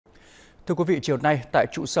Thưa quý vị, chiều nay tại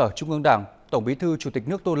trụ sở Trung ương Đảng, Tổng Bí thư Chủ tịch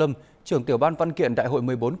nước Tô Lâm, Trưởng Tiểu ban Văn kiện Đại hội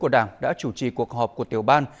 14 của Đảng đã chủ trì cuộc họp của Tiểu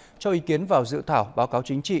ban cho ý kiến vào dự thảo báo cáo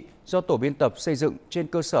chính trị do Tổ biên tập xây dựng trên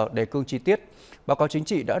cơ sở đề cương chi tiết. Báo cáo chính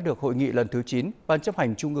trị đã được Hội nghị lần thứ 9 Ban chấp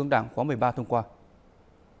hành Trung ương Đảng khóa 13 thông qua.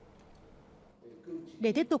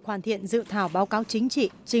 Để tiếp tục hoàn thiện dự thảo báo cáo chính trị,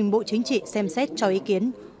 trình Bộ Chính trị xem xét cho ý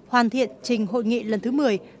kiến, hoàn thiện trình Hội nghị lần thứ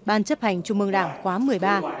 10 Ban chấp hành Trung ương Đảng khóa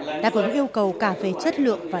 13, đáp ứng yêu cầu cả về chất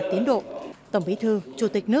lượng và tiến độ. Tổng Bí thư, Chủ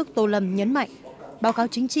tịch nước Tô Lâm nhấn mạnh, báo cáo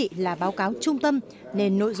chính trị là báo cáo trung tâm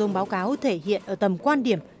nên nội dung báo cáo thể hiện ở tầm quan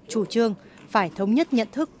điểm, chủ trương, phải thống nhất nhận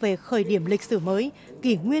thức về khởi điểm lịch sử mới,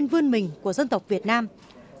 kỷ nguyên vươn mình của dân tộc Việt Nam.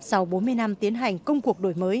 Sau 40 năm tiến hành công cuộc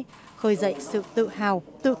đổi mới, khơi dậy sự tự hào,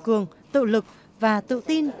 tự cường, tự lực và tự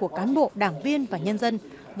tin của cán bộ, đảng viên và nhân dân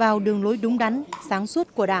vào đường lối đúng đắn, sáng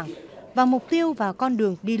suốt của Đảng, vào mục tiêu và con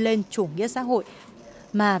đường đi lên chủ nghĩa xã hội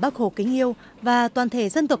mà Bác Hồ kính yêu và toàn thể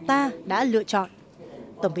dân tộc ta đã lựa chọn.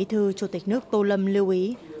 Tổng Bí thư Chủ tịch nước Tô Lâm lưu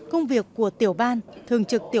ý, công việc của Tiểu ban, Thường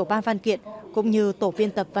trực Tiểu ban Văn kiện cũng như Tổ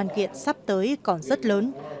biên tập Văn kiện sắp tới còn rất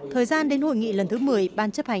lớn. Thời gian đến Hội nghị lần thứ 10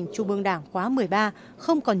 Ban chấp hành Trung ương Đảng khóa 13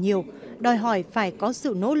 không còn nhiều, đòi hỏi phải có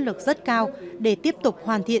sự nỗ lực rất cao để tiếp tục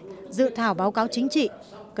hoàn thiện dự thảo báo cáo chính trị.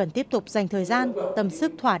 Cần tiếp tục dành thời gian, tâm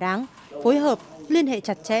sức thỏa đáng, phối hợp, liên hệ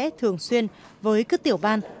chặt chẽ, thường xuyên với các tiểu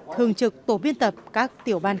ban, thường trực, tổ biên tập các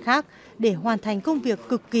tiểu ban khác để hoàn thành công việc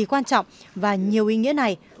cực kỳ quan trọng và nhiều ý nghĩa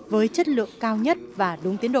này với chất lượng cao nhất và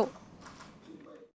đúng tiến độ.